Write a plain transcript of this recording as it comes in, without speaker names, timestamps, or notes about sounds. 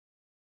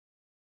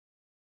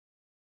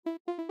Hi,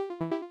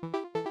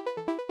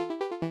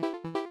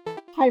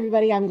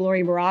 everybody. I'm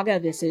Gloria Moraga.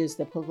 This is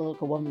the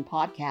Political Woman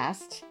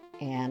Podcast,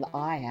 and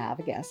I have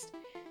a guest,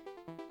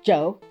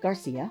 Joe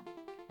Garcia,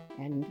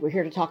 and we're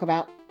here to talk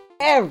about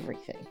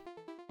everything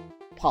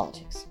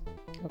politics.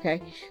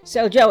 Okay,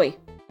 so Joey,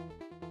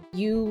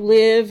 you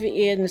live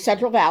in the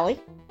Central Valley.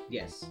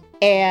 Yes.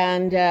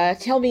 And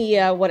tell me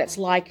what it's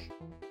like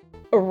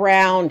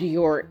around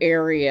your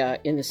area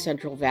in the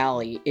Central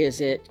Valley.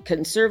 Is it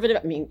conservative?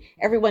 I mean,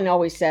 everyone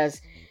always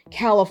says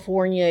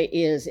California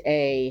is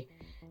a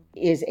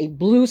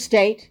blue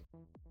state,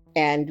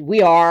 and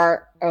we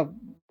are.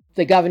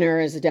 The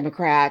governor is a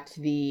Democrat.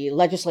 The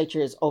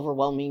legislature is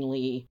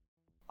overwhelmingly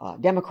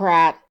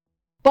Democrat,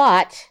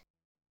 but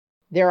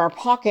there are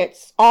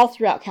pockets all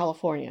throughout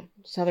California.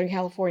 Southern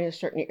California,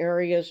 certain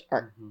areas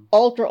are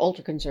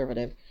ultra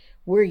conservative.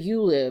 Where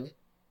you live,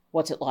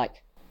 what's it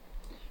like?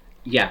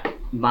 Yeah,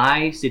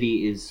 my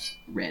city is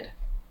red.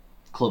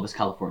 Clovis,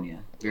 California.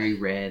 Very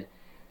red.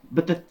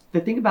 But the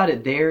thing about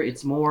it there,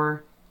 it's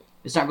not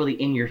really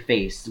in your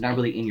face. It's not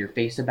really in your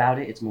face about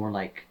it. It's more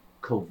like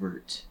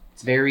covert.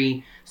 It's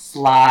very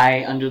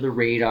sly, under the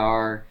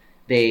radar.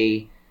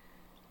 It's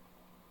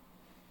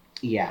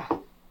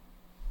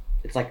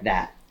like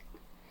that.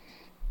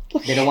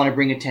 They don't want to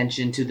bring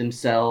attention to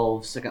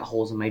themselves. I got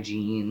holes in my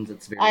jeans.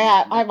 It's very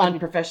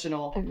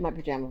unprofessional. I have my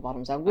pajama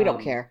bottoms on. We don't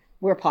care.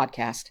 We're a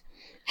podcast.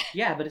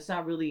 Yeah, but it's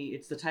not really.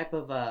 It's the type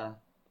of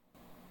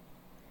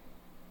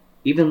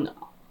even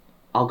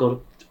I'll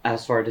go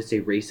as far to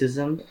say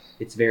racism.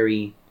 It's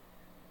very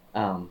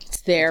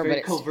it's there,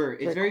 but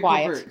covert. It's very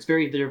quiet.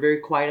 Covert. They're very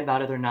quiet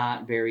about it. They're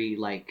not very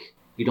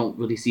you don't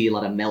really see a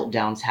lot of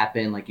meltdowns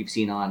happen like you've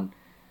seen on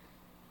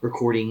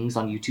recordings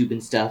on YouTube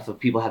and stuff of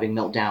people having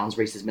meltdowns,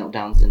 racist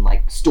meltdowns in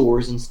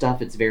stores and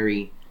stuff. It's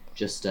very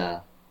just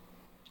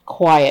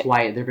quiet.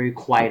 They're very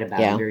quiet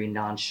about it, very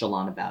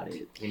nonchalant about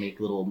it. They make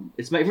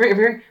it's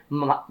very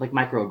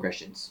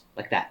microaggressions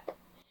like that.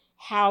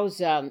 How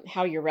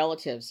your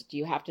relatives? Do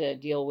you have to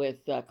deal with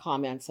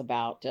comments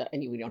about?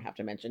 And we don't have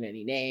to mention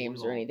any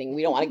names or anything.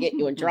 We don't want to get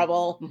you in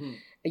trouble.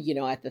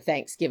 At the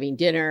Thanksgiving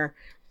dinner.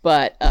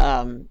 But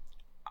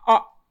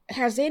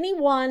has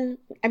anyone?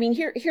 I mean,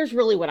 here's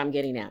really what I'm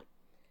getting at.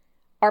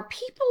 Are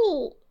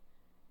people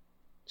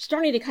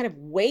starting to kind of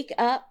wake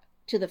up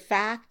to the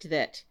fact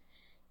that,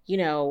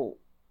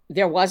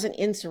 there was an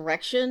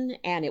insurrection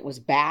and it was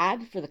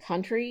bad for the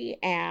country,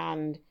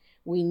 and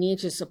we need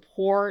to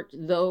support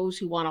those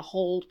who want to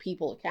hold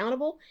people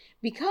accountable,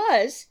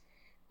 because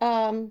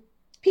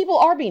people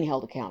are being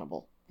held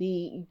accountable.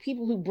 The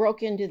people who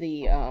broke into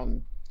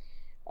the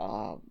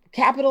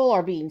Capitol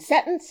are being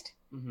sentenced.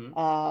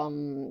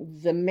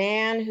 The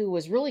man who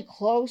was really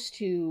close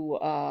to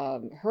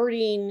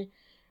hurting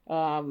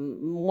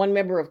one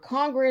member of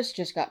Congress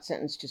just got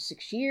sentenced to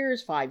 6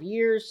 years, 5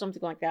 years,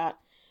 something like that.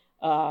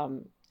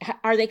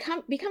 Are they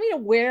becoming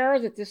aware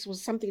that this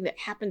was something that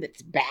happened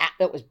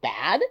that was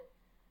bad?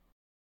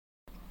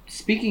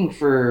 Speaking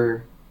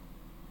for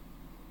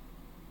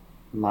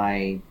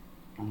I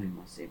don't even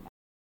want to say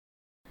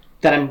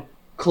that I'm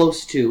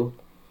close to,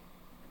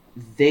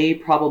 they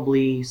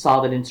probably saw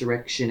that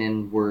insurrection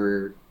and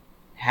were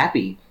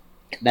happy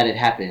that it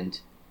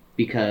happened,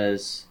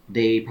 because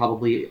they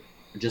probably,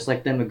 just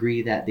like them,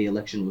 agree that the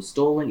election was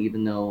stolen,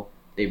 even though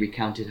they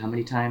recounted how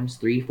many times?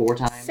 3, 4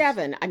 times?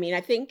 7. I mean,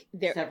 I think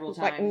there several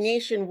times.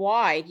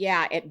 Nationwide,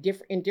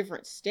 in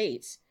different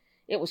states,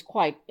 it was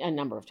quite a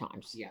number of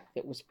times. Yeah.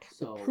 It was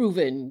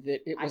proven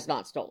that it was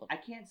not stolen. I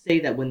can't say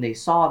that when they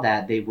saw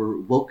that, they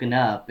were woken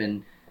up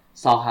and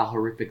saw how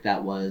horrific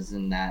that was,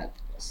 and that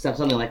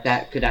something like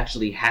that could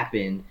actually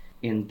happen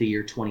in the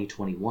year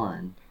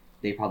 2021.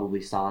 They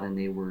probably saw it and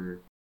they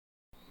were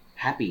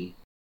happy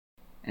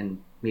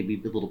and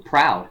maybe a little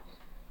proud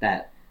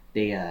that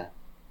they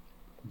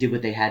did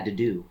what they had to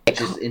do, which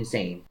is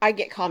insane. I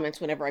get comments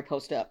whenever I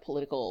post a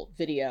political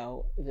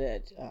video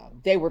that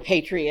they were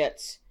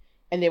patriots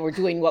and they were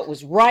doing what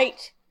was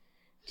right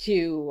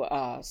to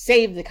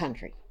save the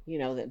country.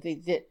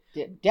 The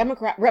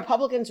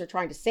Republicans are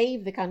trying to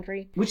save the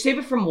country. Which, save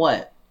it from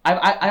what?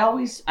 I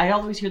always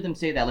hear them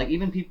say that.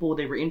 Even people,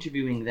 they were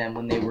interviewing them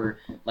when they were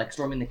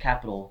storming the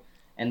Capitol,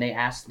 and they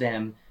asked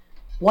them,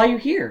 "Why are you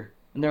here?"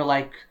 And they're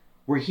like,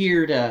 "We're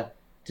here to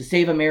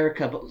save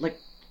America." But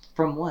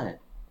from what?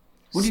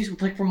 What do you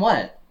from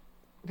what?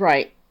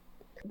 Right.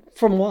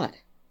 From what?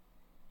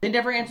 They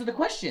never answer the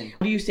question.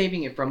 What are you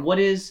saving it from?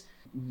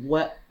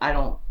 I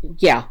don't.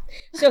 Yeah.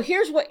 So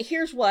here's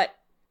what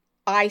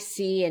I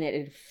see, and it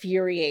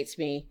infuriates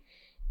me.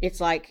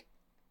 It's like,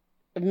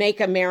 make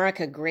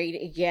America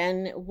great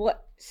again.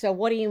 What? So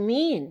what do you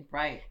mean?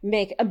 Right.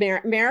 Make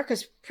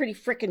America's pretty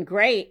freaking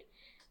great,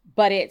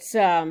 but it's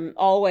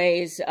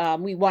always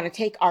we want to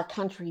take our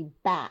country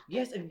back.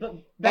 Yes, but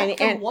back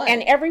from what?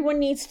 And everyone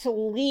needs to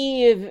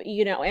leave,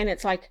 and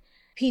it's like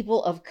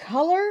people of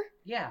color.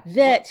 Yeah.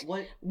 That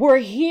were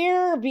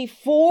here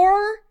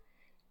before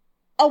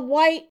a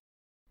white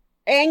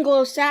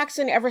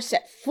Anglo-Saxon ever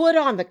set foot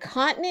on the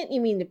continent?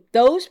 You mean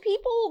those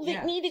people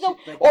that need to go?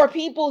 Or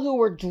people who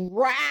were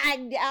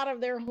dragged out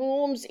of their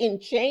homes in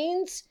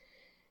chains,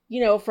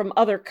 from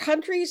other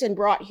countries and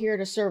brought here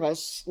to serve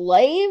as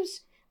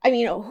slaves? I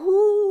mean,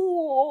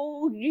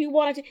 who do you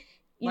want to,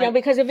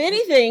 because if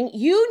anything,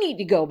 you need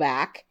to go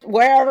back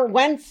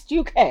whence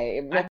you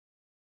came. I've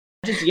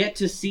just yet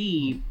to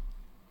see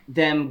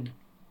them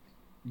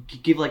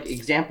give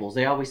examples.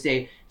 They always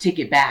say, take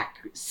it back,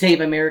 save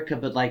America,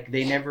 but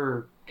they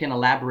never can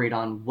elaborate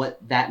on what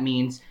that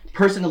means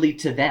personally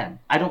to them.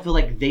 I don't feel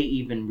like they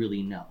even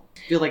really know.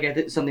 I feel like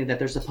it's something that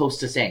they're supposed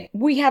to say.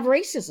 We have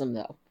racism,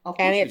 though.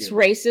 And it's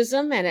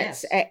racism, and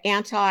it's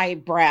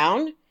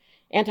anti-brown,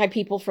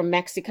 anti-people from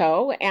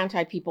Mexico,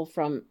 anti-people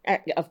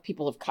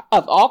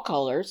of all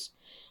colors.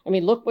 I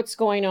mean, look what's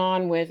going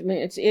on with,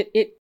 it's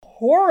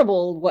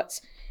horrible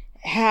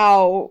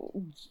how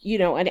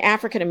an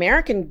African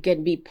American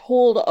can be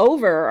pulled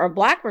over, or a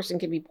black person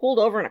can be pulled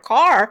over in a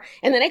car,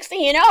 and the next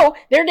thing you know,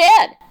 they're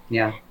dead.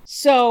 Yeah.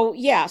 So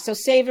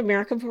save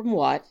America from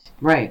what?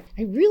 Right.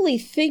 I really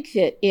think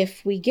that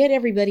if we get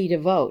everybody to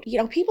vote,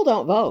 people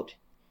don't vote.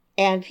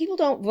 And people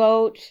don't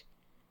vote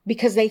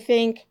because they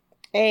think,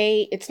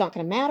 A, it's not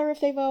going to matter if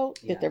they vote,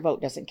 that their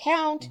vote doesn't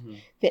count,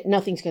 that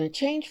nothing's going to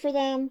change for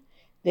them,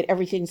 that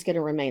everything's going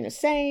to remain the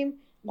same.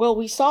 Well,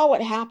 we saw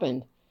what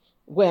happened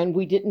when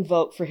we didn't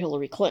vote for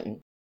Hillary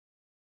Clinton.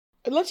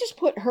 Let's just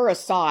put her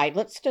aside.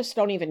 Let's just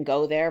don't even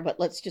go there, but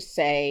let's just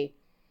say,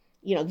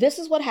 this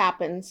is what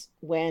happens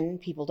when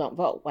people don't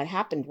vote. What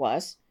happened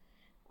was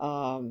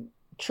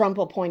Trump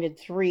appointed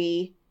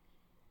 3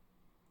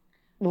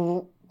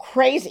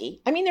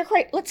 crazy. I mean, they're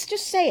crazy. Let's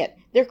just say it.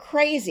 They're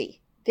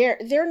crazy.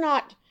 They're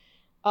not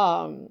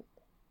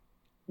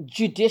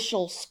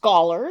judicial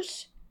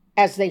scholars,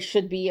 as they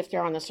should be if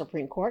they're on the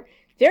Supreme Court.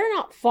 They're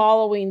not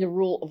following the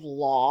rule of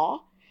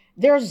law.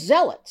 They're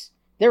zealots.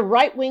 They're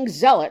right-wing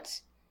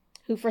zealots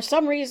who, for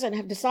some reason,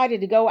 have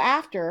decided to go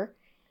after.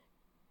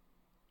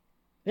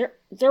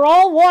 They're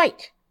all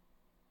white.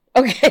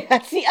 Okay,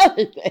 that's the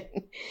other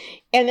thing.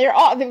 And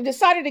they've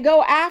decided to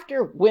go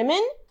after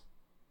women.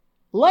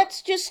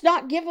 Let's just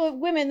not give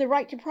women the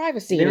right to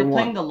privacy anymore. They were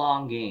playing the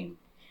long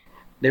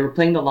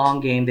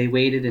game. They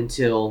waited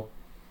until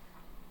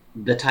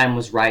the time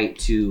was right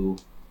to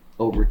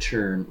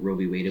overturn Roe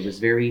v. Wade. It was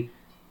very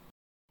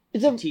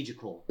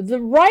strategical.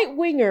 The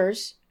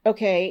right-wingers,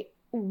 the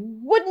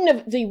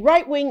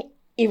right-wing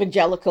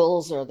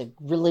evangelicals or the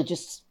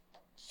religious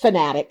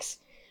fanatics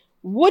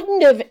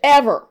wouldn't have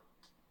ever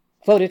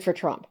voted for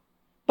Trump.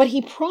 But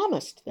he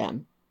promised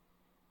them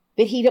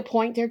that he'd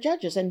appoint their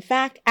judges. In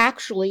fact,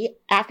 actually,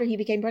 after he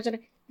became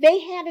president, they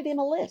handed him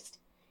a list.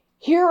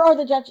 Here are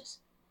the judges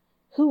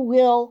who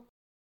will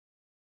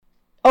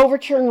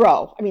overturn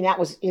Roe. I mean, that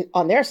was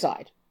on their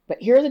side.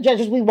 But here are the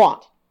judges we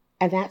want.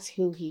 And that's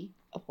who he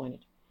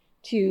appointed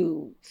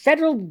to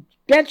federal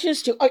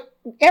benches, to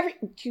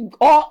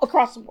all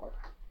across the board.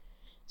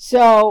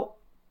 So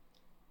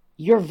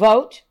your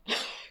vote,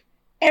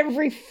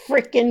 every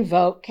freaking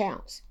vote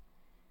counts.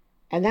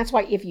 And that's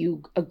why if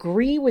you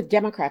agree with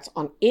Democrats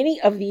on any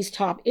of these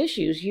top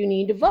issues, you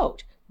need to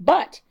vote.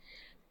 But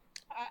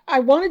I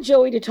wanted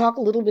Joey to talk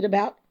a little bit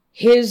about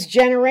his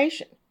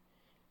generation.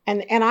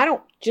 And I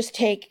don't just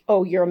take,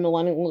 you're a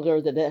millennial or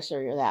this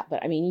or you're that.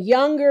 But I mean,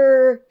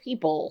 younger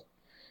people,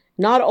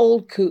 not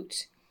old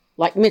coots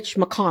like Mitch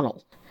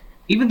McConnell.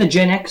 Even the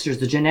Gen Xers,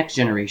 the Gen X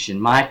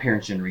generation, my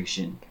parents'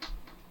 generation,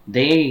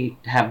 they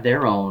have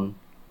their own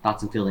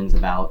thoughts and feelings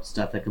about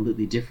stuff that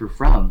completely differ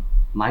from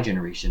my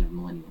generation of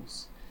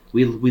millennials.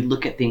 We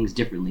look at things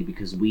differently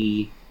because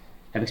we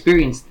have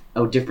experienced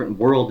a different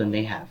world than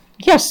they have.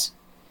 Yes.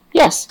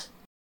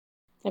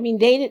 I mean,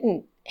 they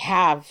didn't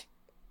have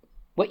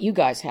what you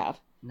guys have.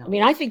 No. I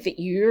mean, I think that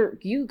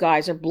you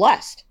guys are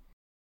blessed.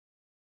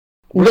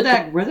 We're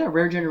that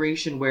rare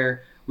generation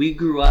where we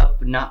grew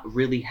up not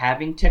really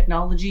having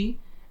technology,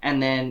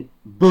 and then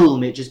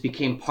boom, it just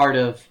became part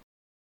of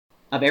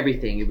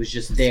everything. It was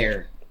just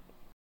there.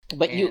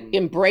 But you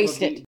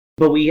embraced it.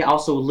 But we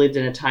also lived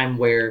in a time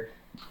where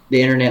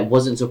the internet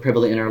wasn't so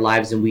prevalent in our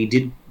lives, and we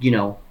did,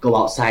 go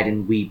outside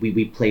and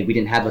we played. We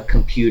didn't have a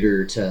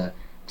computer to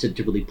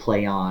really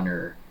play on,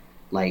 or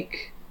I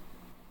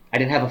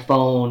didn't have a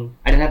phone.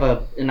 I didn't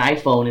have an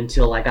iPhone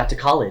until I got to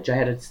college. I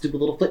had a stupid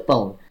little flip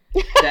phone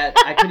that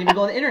I couldn't even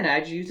go on the internet. I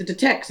just used it to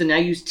text, and I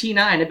use T9.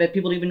 I bet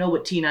people don't even know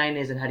what T9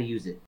 is and how to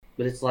use it.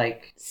 But it's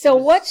like... So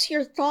what's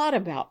your thought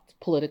about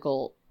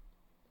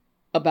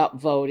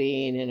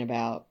voting and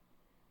about...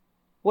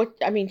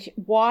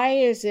 why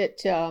is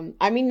it...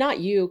 not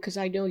you, because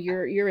I know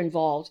you're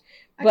involved.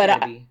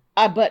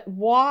 But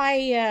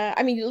why...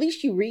 at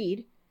least you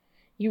read.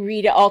 You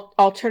read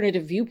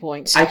alternative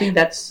viewpoints. I think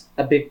that's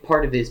a big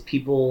part of it is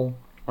people...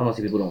 I don't want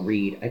to say people don't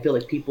read. I feel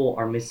like people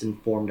are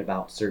misinformed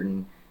about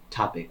certain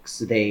topics.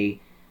 They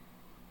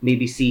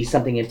maybe see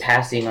something in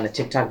passing on a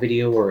TikTok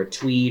video or a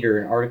tweet or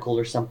an article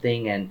or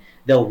something, and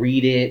they'll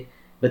read it,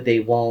 but they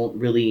won't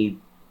really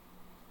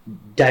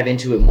dive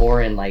into it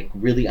more and like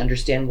really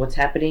understand what's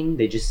happening.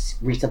 They just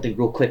read something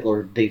real quick,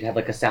 or they have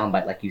like a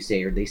soundbite, like you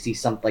say, or they see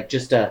something like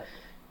just a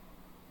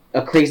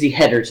crazy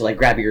header to like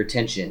grab your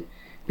attention.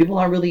 People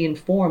aren't really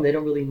informed. They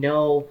don't really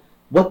know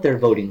what they're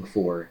voting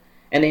for,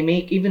 and they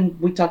make, even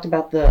we talked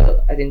about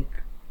the, I think,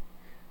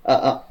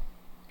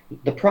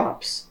 the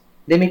props.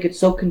 They make it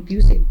so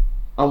confusing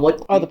on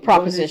what the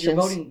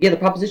propositions. The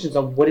propositions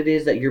on what it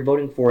is that you're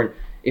voting for, and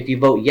if you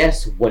vote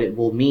yes, what it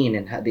will mean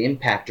and how the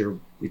impact, or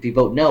if you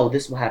vote no,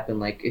 this will happen.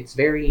 Like, it's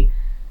very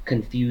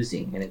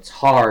confusing and it's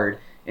hard,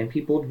 and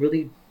people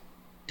really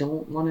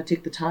don't want to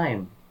take the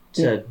time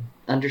to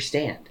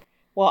understand.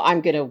 Well,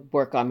 I'm going to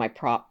work on my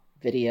prop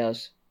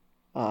videos.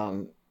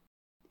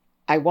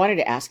 I wanted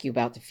to ask you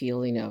about the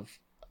feeling of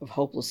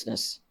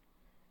hopelessness.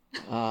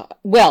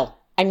 Well,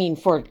 I mean,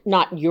 for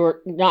not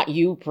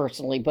you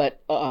personally,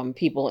 but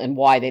people, and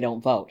why they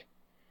don't vote.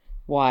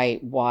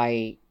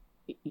 Why,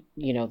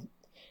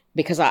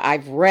 because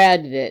I've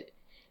read that,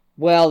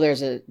 well,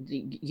 there's a,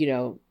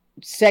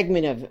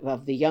 segment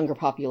of the younger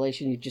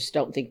population who just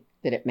don't think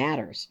that it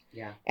matters.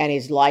 Yeah. And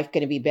is life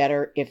going to be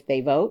better if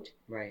they vote?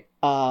 Right.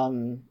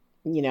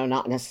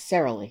 Not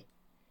necessarily.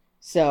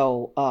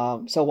 So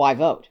why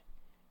vote?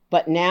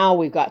 But now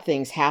we've got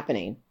things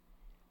happening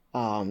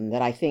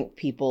that I think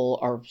people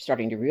are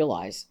starting to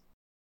realize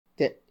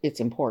that it's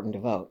important to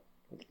vote,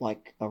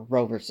 like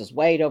Roe versus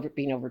Wade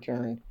being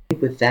overturned.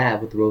 With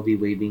Roe v.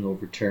 Wade being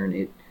overturned,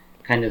 it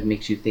kind of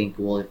makes you think,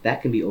 well, if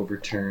that can be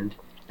overturned,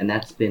 and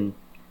that's been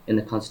in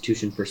the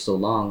Constitution for so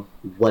long,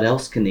 what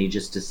else can they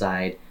just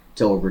decide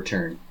to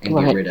overturn and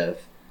get rid of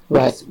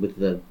like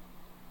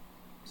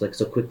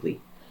so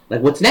quickly?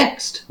 Like, what's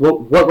next?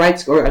 What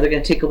rights are they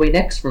going to take away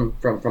next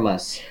from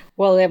us?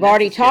 Well, they've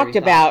already talked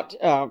about.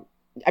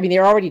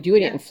 They're already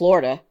doing it in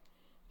Florida,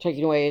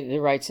 taking away the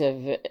rights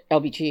of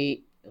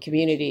LGBT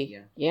community.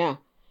 Yeah.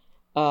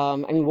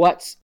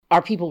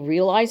 Are people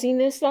realizing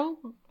this though?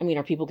 I mean,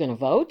 are people going to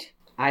vote?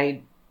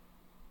 I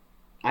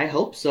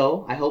hope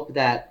so. I hope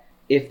that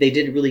if they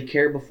didn't really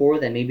care before,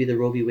 that maybe the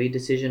Roe v. Wade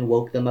decision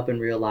woke them up and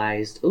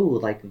realized, oh,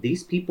 like,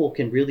 these people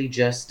can really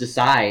just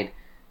decide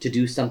to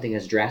do something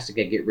as drastic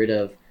as get rid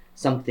of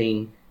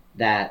something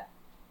that,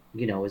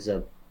 is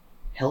a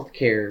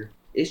healthcare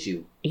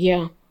issue.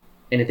 Yeah.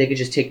 And if they could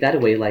just take that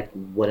away, like,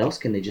 what else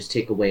can they just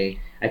take away?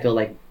 I feel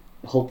like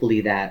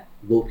hopefully that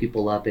woke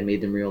people up and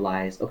made them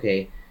realize,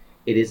 okay,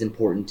 it is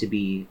important to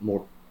be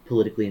more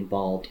politically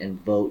involved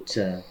and vote,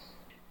 to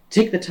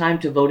take the time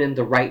to vote in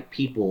the right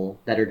people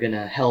that are going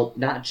to help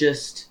not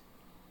just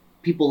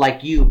people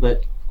like you,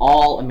 but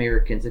all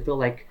Americans. I feel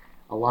like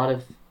a lot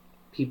of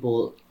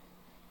people,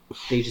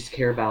 they just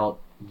care about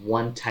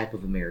one type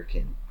of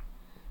American,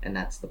 and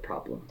that's the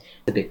problem.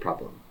 The big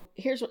problem.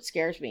 Here's what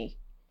scares me.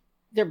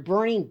 They're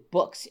burning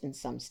books in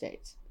some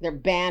states. They're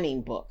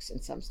banning books in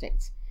some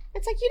states.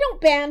 It's like, you don't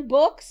ban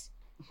books.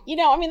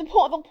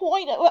 The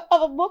point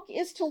of a book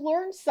is to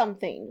learn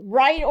something,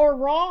 right or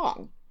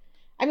wrong.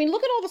 I mean,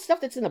 look at all the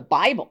stuff that's in the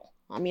Bible.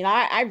 I mean,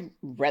 I've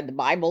read the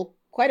Bible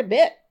quite a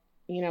bit,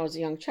 as a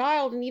young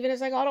child, and even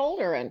as I got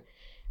older. And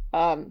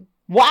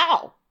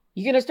wow,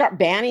 you're going to start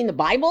banning the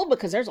Bible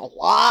because there's a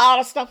lot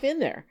of stuff in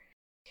there.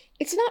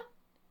 It's not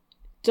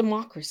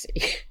democracy.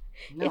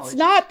 No, it's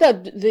not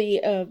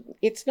the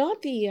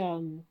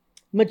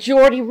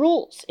majority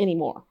rules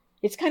anymore.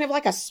 It's kind of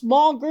like a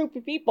small group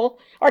of people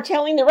are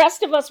telling the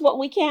rest of us what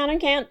we can and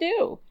can't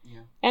do.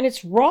 Yeah. And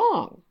it's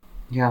wrong.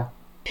 Yeah.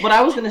 What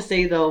I was going to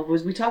say, though,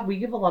 was we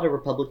give a lot of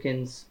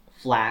Republicans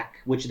flack,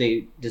 which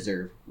they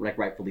deserve, like,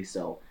 rightfully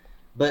so.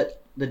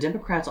 But the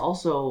Democrats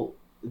also,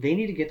 they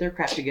need to get their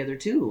crap together,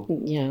 too.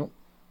 Yeah.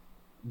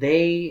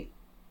 They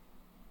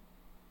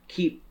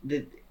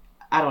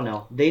I don't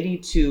know. They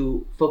need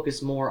to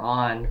focus more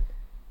on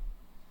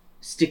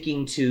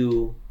sticking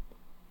to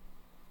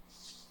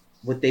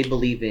what they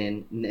believe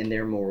in and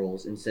their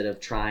morals, instead of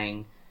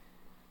trying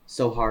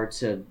so hard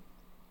to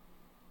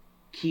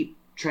keep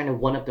trying to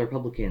one up the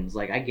Republicans.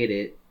 Like, I get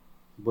it,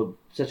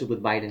 especially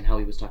with Biden, how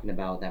he was talking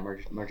about that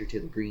Marjorie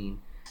Taylor Greene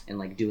and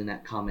like doing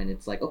that comment.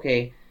 It's like,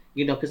 okay,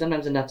 because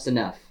sometimes enough's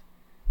enough.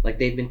 Like,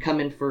 they've been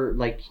coming for,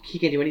 like, he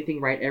can't do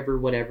anything right ever,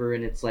 whatever,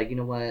 and it's like, you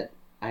know what?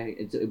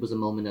 It was a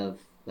moment of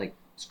like,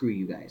 screw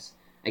you guys.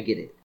 I get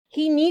it.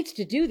 He needs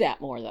to do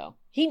that more, though.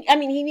 He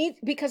needs,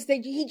 because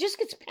he just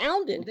gets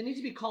pounded. Well, they need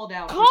to be called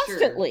out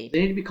constantly. For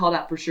sure. They need to be called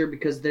out for sure,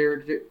 because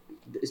they're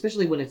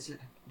especially when it's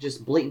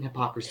just blatant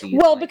hypocrisy.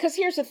 Well, because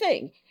here's the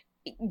thing.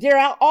 They're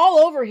out all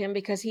over him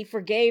because he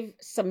forgave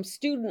some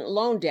student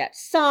loan debt.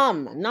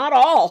 Some, not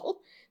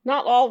all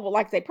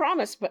like they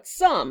promised, but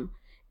some.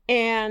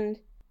 And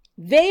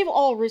they've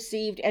all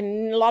received,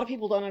 and a lot of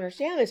people don't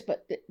understand this,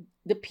 but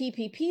the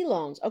PPP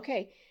loans,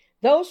 okay,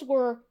 those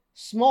were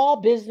small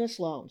business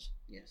loans.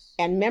 Yes.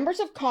 And members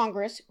of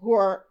Congress who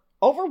are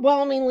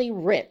overwhelmingly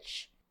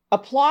rich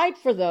applied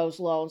for those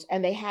loans,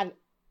 and they had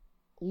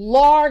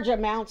large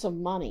amounts of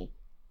money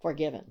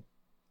forgiven.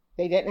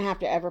 They didn't have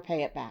to ever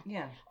pay it back.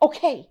 Yeah.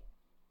 Okay,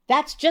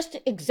 that's just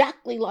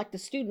exactly like the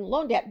student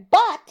loan debt,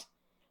 but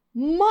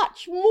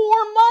much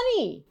more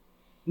money.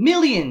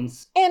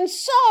 Millions. And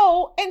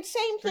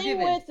same thing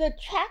Forgiven. with the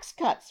tax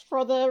cuts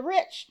for the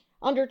rich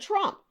under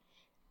Trump.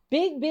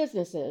 Big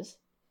businesses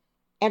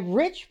and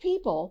rich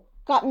people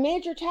got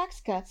major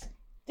tax cuts.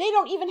 They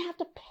don't even have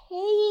to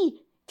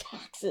pay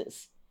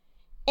taxes.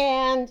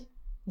 And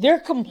they're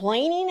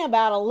complaining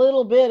about a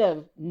little bit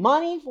of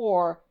money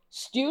for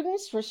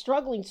students, for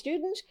struggling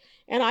students.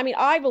 And I mean,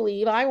 I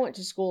believe I went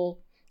to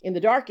school in the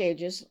dark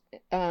ages,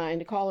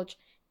 into college,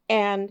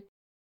 and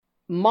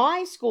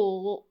my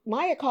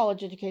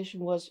college education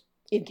was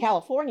in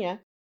California,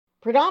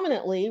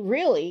 predominantly,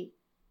 really,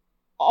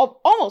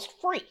 almost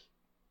free.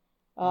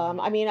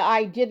 I mean,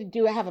 I did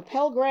have a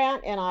Pell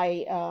Grant, and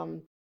I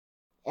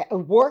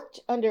worked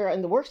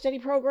in the work study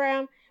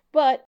program,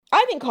 but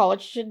I think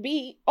college should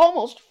be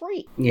almost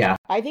free. Yeah.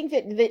 I think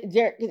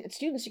that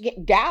students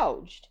get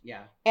gouged.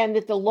 Yeah. And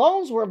that the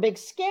loans were a big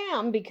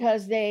scam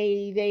because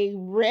they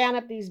ran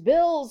up these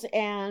bills,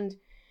 and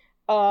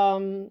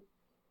then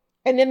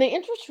the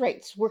interest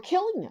rates were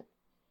killing them.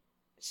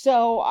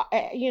 So,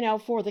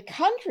 for the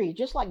country,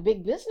 just like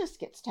big business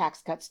gets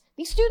tax cuts,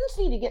 these students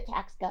need to get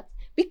tax cuts,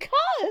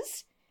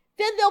 because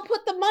then they'll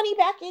put the money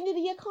back into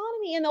the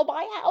economy and they'll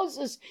buy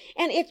houses,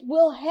 and it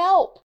will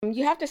help.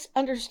 You have to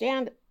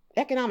understand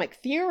economic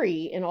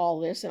theory in all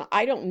this, and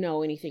I don't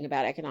know anything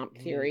about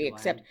economic theory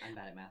except I'm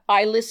bad at math.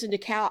 I listened to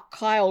Kyle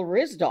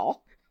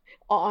Risdahl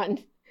on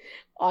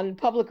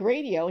public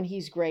radio, and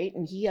he's great,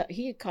 and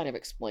he kind of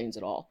explains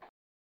it all.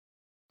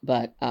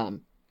 But I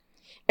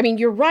mean,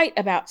 you're right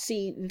about,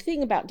 the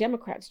thing about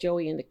Democrats,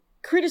 Joey, and the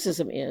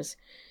criticism is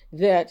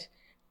that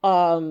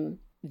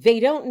they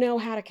don't know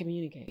how to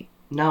communicate.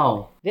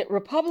 No. That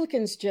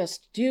Republicans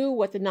just do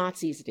what the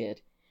Nazis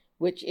did,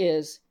 which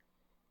is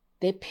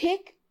they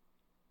pick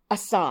a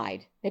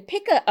side, they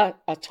pick a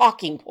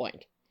talking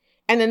point,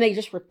 and then they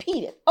just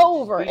repeat it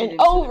over and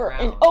over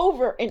and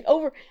over and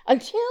over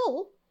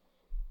until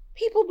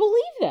people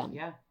believe them.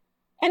 Yeah.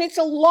 And it's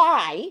a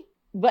lie,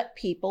 but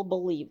people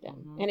believe them.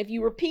 Mm-hmm. And if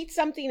you repeat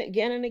something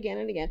again and again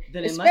and again,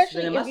 then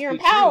especially if you're in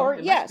power,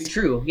 yes. Must be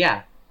true,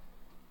 yeah.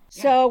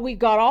 So we've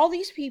got all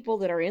these people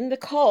that are in the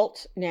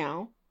cult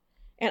now,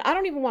 and I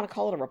don't even want to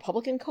call it a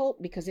Republican cult,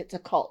 because it's a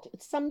cult.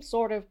 It's some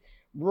sort of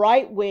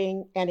right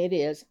wing, and it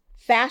is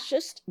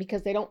fascist,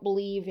 because they don't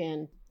believe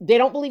in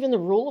the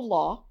rule of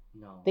law.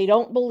 No. They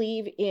don't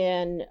believe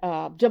in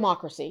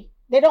democracy.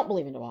 They don't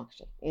believe in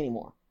democracy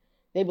anymore.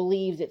 They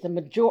believe that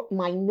the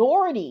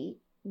minority,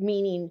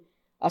 meaning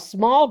a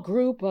small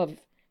group of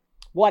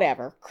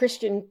whatever,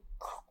 Christian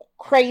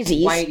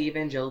crazies. White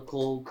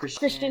evangelical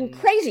Christian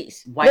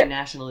crazies. White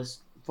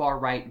nationalist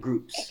far-right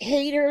groups.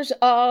 Haters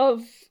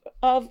of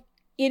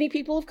any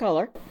people of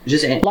color.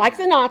 Just like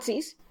the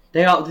Nazis.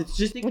 They all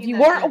just if you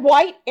weren't a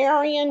white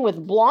Aryan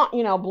with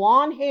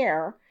blonde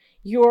hair,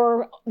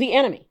 you're the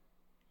enemy.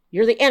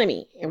 You're the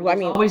enemy.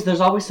 There's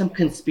always some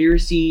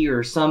conspiracy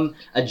or some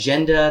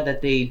agenda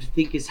that they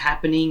think is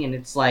happening, and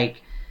it's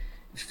like,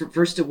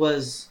 first it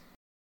was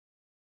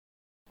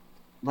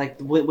like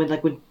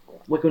when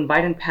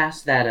Biden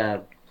passed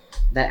that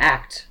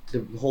act,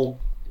 the whole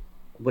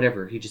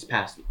whatever he just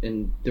passed,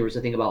 and there was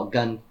a thing about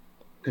gun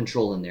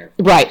control in there.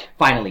 Right.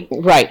 Finally.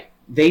 Right.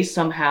 They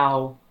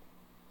somehow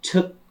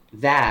took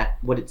that,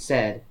 what it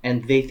said,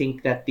 and they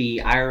think that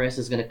the IRS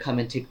is going to come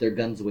and take their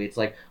guns away. It's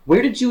like,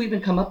 where did you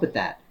even come up with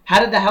that?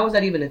 How is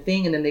that even a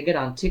thing? And then they get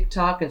on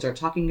TikTok and start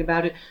talking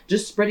about it,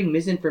 just spreading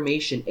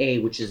misinformation,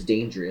 which is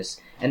dangerous,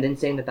 and then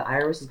saying that the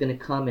IRS is going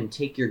to come and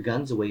take your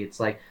guns away. It's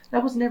like,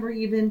 that was never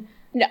even,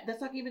 no,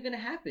 that's not even going to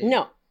happen.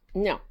 No,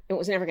 it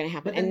was never going to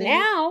happen. And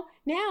now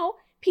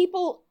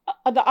people,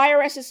 the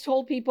IRS has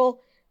told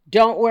people,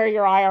 don't wear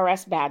your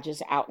IRS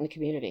badges out in the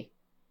community,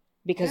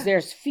 because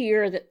there's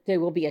fear that they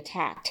will be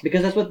attacked.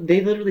 Because that's what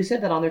they literally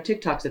said, that on their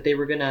TikToks, that they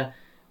were gonna,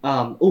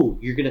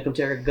 you're gonna come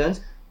take our guns?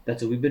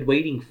 That's what we've been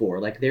waiting for.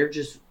 Like, they're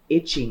just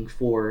itching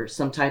for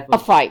some type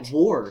of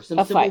war,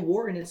 some civil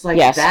war, and it's like,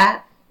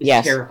 that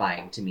is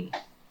terrifying to me.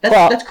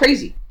 That's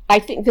crazy. I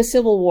think the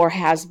Civil War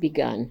has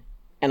begun,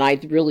 and I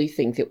really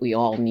think that we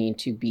all need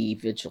to be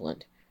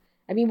vigilant.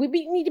 I mean, we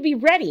need to be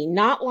ready,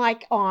 not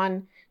like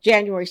on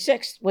January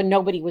 6th when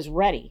nobody was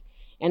ready.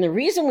 And the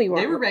reason they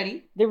were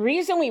ready. The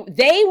reason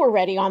they were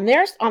ready on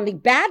the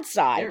bad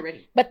side. They were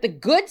ready. But the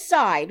good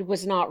side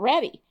was not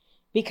ready,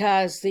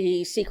 because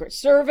the Secret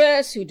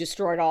Service, who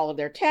destroyed all of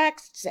their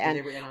texts,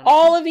 and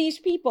all of these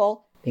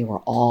people, they were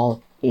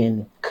all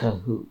in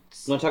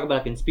cahoots. You want to talk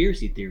about a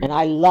conspiracy theory? And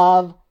I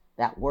love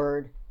that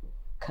word,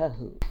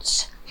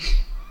 cahoots.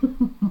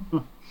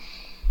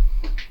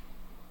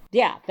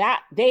 Yeah,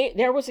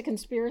 there was a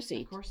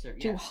conspiracy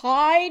to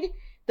hide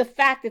the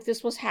fact that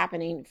this was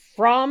happening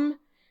from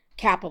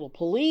Capitol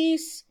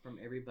Police, from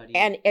everybody,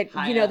 and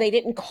they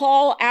didn't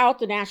call out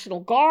the National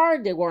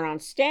Guard. They weren't on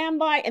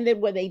standby, and then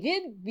when they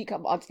did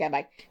become on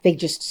standby, they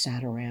just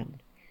sat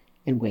around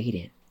and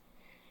waited.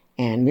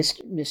 And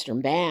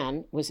Mr.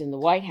 Mann was in the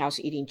White House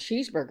eating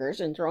cheeseburgers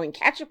and throwing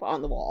ketchup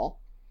on the wall.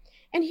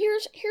 And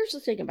here's the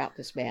thing about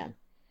this man.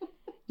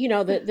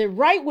 the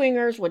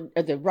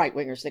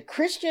right-wingers, the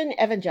Christian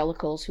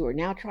evangelicals who are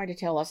now trying to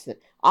tell us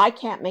that I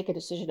can't make a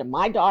decision and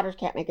my daughters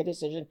can't make a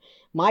decision,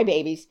 my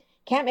babies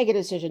can't make a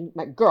decision,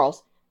 my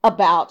girls,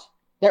 about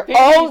their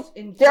own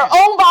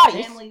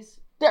bodies. Families.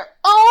 Their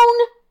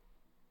own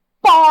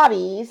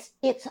bodies.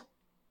 It's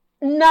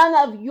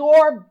none of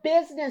your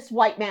business,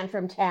 white man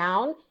from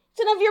town.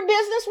 It's none of your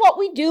business what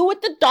we do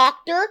with the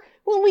doctor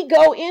when we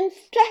go in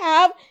to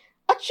have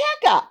a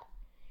checkup.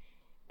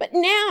 But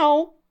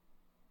now,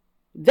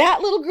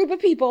 that little group of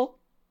people,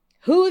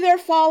 who they're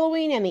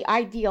following and the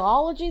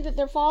ideology that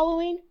they're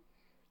following,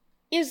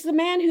 is the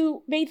man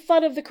who made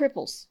fun of the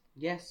cripples.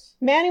 Yes.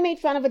 Man who made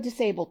fun of a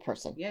disabled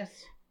person. Yes.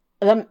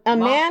 A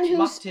man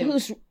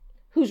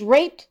who's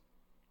raped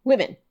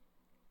women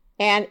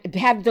and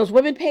had those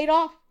women paid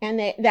off.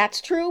 And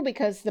that's true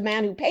because the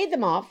man who paid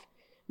them off,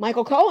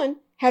 Michael Cohen,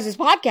 has his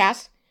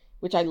podcast,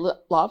 which I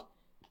love,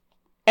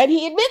 and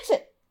he admits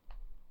it.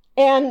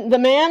 And the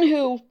man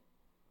who,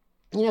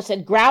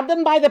 said, grab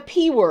them by the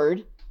P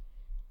word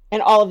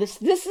and all of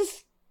this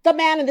is the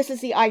man and this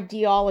is the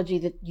ideology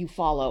that you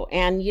follow.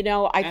 And,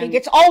 I think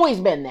it's always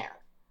been there.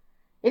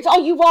 It's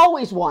all you've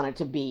always wanted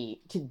to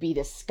be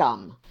this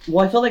scum.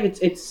 Well, I feel like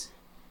it's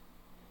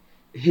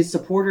his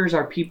supporters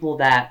are people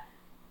that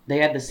they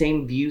have the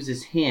same views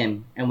as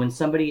him. And when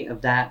somebody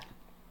with that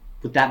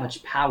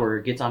much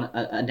power gets on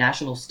a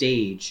national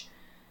stage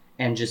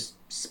and just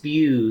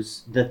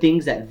spews the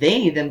things that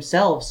they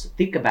themselves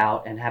think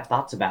about and have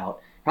thoughts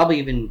about, probably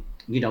even,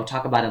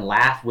 talk about and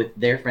laugh with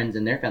their friends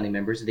and their family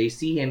members, they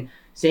see him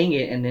saying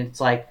it and it's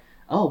like,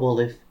 oh, well,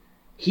 if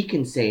he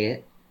can say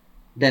it,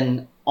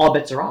 then all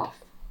bets are off.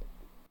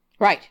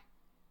 Right.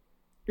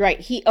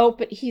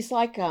 He's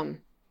like,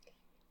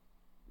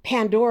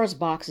 Pandora's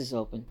box is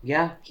open.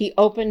 Yeah. He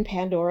opened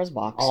Pandora's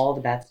box. All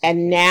the bad stuff.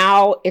 And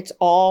now it's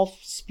all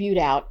spewed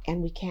out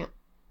and we can't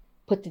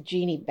put the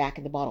genie back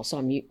in the bottle. So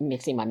I'm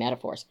mixing my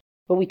metaphors.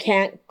 But we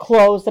can't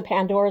close the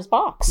Pandora's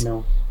box.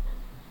 No.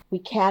 We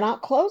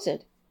cannot close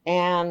it.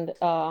 And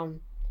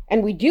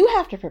we do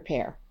have to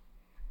prepare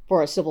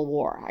for a civil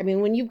war. I mean,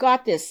 when you've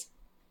got this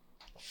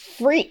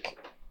freak,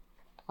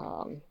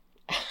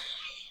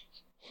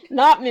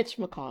 not Mitch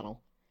McConnell,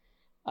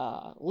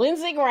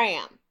 Lindsey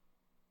Graham,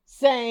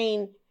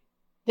 saying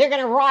they're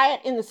going to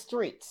riot in the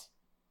streets,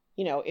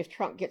 if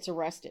Trump gets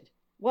arrested.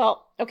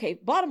 Well, okay,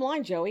 bottom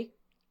line, Joey,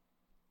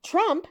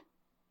 Trump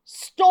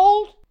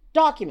stole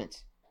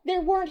documents. They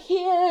weren't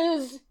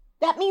his.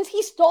 That means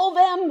he stole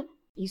them.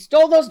 He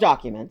stole those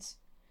documents.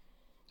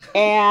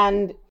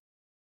 And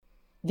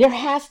there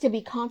has to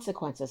be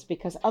consequences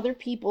because other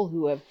people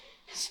who have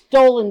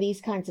stolen these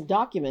kinds of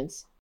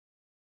documents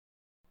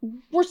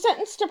were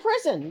sentenced to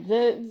prison.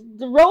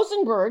 The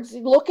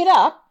Rosenbergs, look it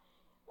up,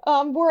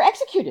 were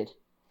executed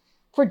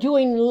for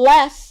doing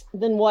less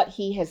than what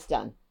he has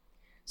done.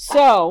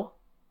 So,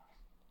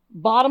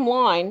 bottom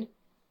line,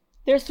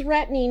 they're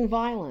threatening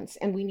violence,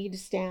 and we need to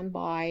stand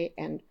by,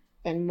 and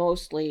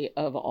mostly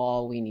of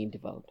all, we need to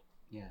vote.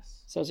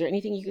 Yes. So is there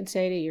anything you can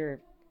say to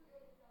your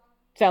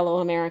fellow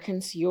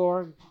Americans,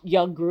 your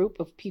young group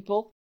of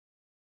people?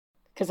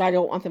 Because I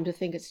don't want them to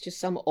think it's just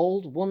some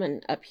old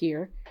woman up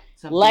here.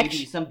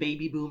 Some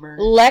baby boomer.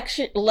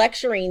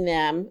 Lecturing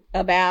them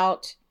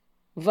about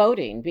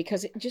voting,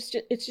 because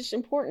it's just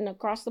important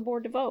across the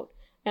board to vote.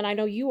 And I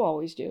know you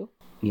always do.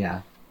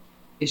 Yeah.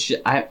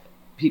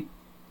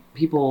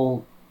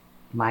 People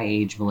my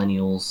age,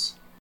 millennials,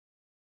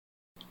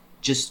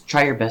 just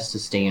try your best to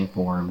stay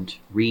informed.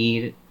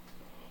 Read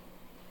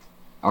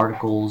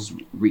articles.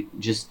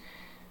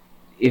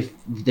 If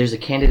there's a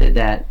candidate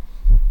that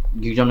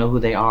you don't know who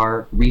they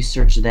are,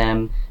 research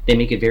them. They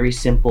make it very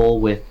simple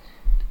with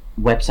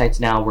websites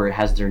now where it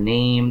has their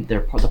name, the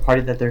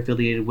party that they're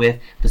affiliated with,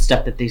 the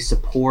stuff that they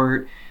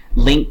support,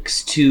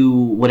 links to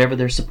whatever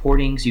they're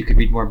supporting, so you could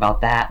read more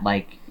about that.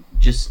 Like,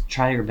 just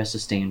try your best to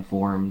stay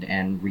informed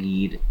and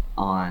read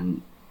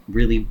on,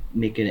 really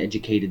make an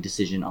educated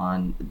decision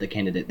on the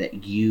candidate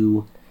that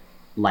you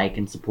like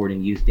and support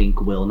and you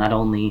think will not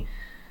only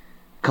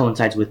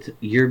coincides with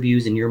your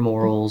views and your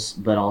morals,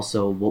 but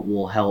also what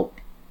will help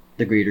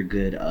the greater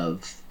good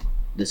of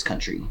this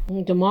country.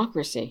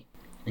 Democracy.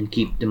 And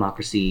keep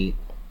democracy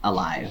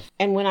alive.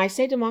 And when I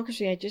say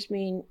democracy, I just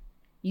mean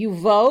you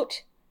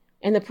vote,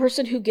 and the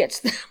person who gets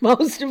the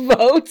most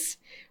votes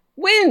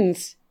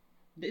wins.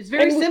 It's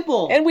very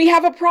simple. And we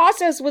have a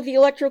process with the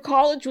Electoral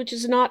College, which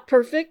is not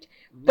perfect,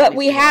 but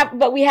we have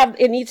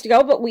it needs to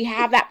go, but we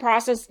have that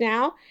process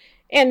now.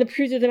 And the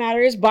truth of the matter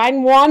is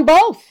Biden won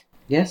both.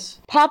 Yes.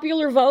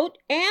 Popular vote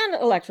and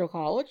Electoral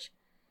College.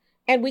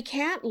 And we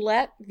can't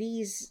let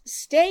these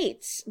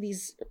states,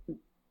 these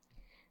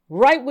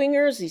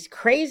right-wingers, these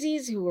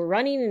crazies who are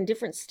running in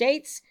different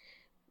states,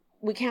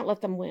 we can't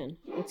let them win.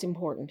 It's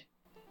important.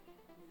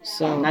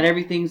 So not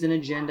everything's an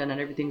agenda, not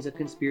everything's a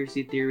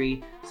conspiracy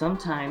theory.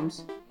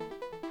 Sometimes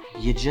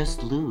you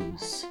just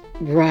lose.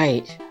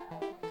 Right.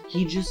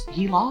 He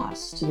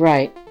lost.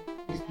 Right.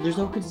 There's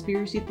no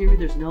conspiracy theory.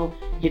 There's no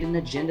hidden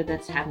agenda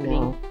that's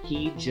happening. No.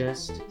 He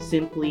just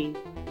simply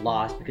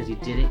lost because he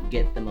didn't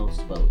get the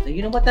most votes. And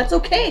you know what? That's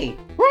okay.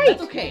 Right.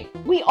 That's okay.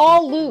 We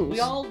all lose. We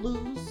all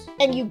lose.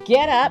 And you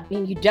get up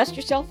and you dust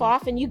yourself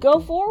off and you go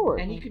forward.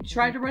 And he could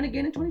try to run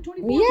again in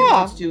 2024 if Yeah. he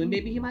wants to, and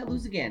maybe he might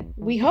lose again.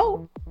 We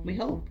hope. We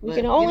hope. We But,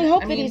 can only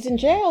hope I that mean, he's in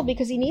jail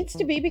because he needs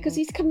to be, because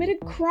he's committed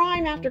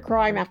crime after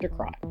crime after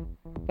crime.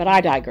 But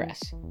I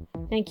digress.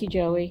 Thank you,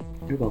 Joey.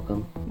 You're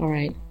welcome. All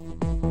right.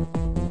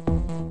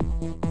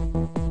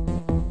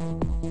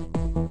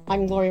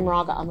 I'm Gloria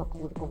Moraga. I'm a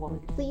political woman.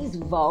 Please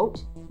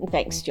vote. And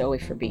thanks, Joey,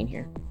 for being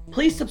here.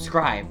 Please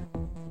subscribe.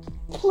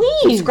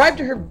 Please. Subscribe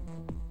to her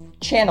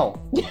channel.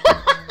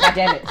 God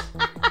damn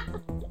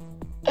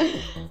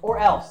it. Or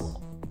else.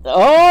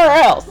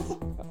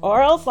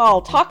 Or else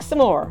I'll talk some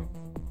more.